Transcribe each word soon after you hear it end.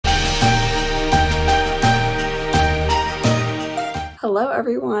Hello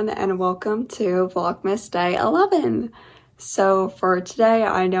everyone and welcome to Vlogmas Day 11. So for today,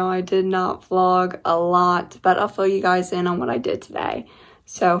 I know I did not vlog a lot, but I'll fill you guys in on what I did today.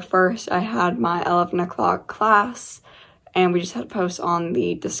 So first I had my 11 o'clock class and we just had to post on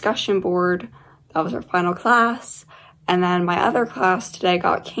the discussion board. That was our final class. And then my other class today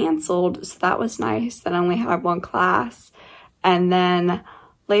got canceled, so that was nice. Then I only had one class. And then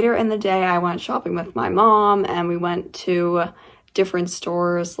later in the day, I went shopping with my mom and we went to different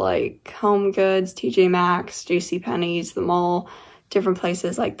stores like Home Goods, TJ Maxx, JCPenney's, the mall, different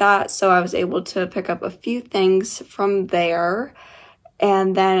places like that. So I was able to pick up a few things from there.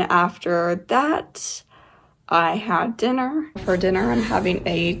 And then after that, I had dinner. For dinner, I'm having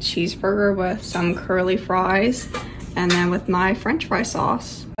a cheeseburger with some curly fries and then with my French fry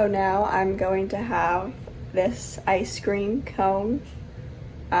sauce. So now I'm going to have this ice cream cone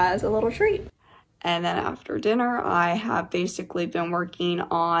as a little treat. And then after dinner, I have basically been working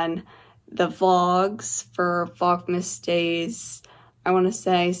on the vlogs for Vlogmas days, I want to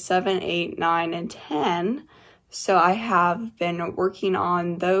say 7, 8, 9, and 10. So I have been working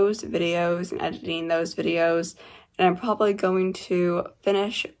on those videos and editing those videos, and I'm probably going to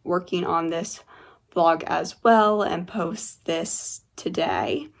finish working on this vlog as well and post this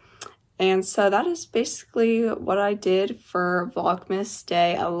today. And so that is basically what I did for Vlogmas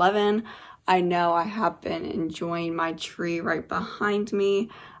Day 11. I know I have been enjoying my tree right behind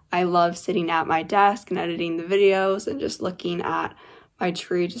me. I love sitting at my desk and editing the videos, and just looking at my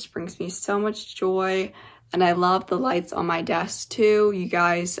tree just brings me so much joy. And I love the lights on my desk too. You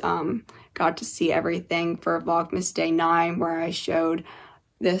guys got to see everything for Vlogmas Day 9 where I showed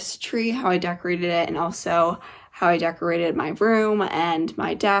this tree, how I decorated it, and also how I decorated my room and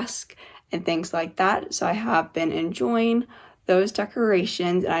my desk and things like that. So I have been enjoying those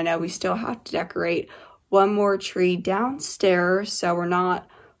decorations, and I know we still have to decorate one more tree downstairs, so we're not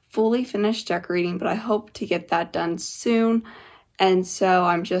fully finished decorating, but I hope to get that done soon. And so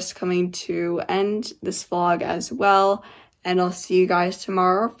I'm just coming to end this vlog as well, and I'll see you guys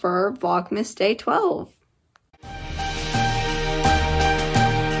tomorrow for Vlogmas Day 12.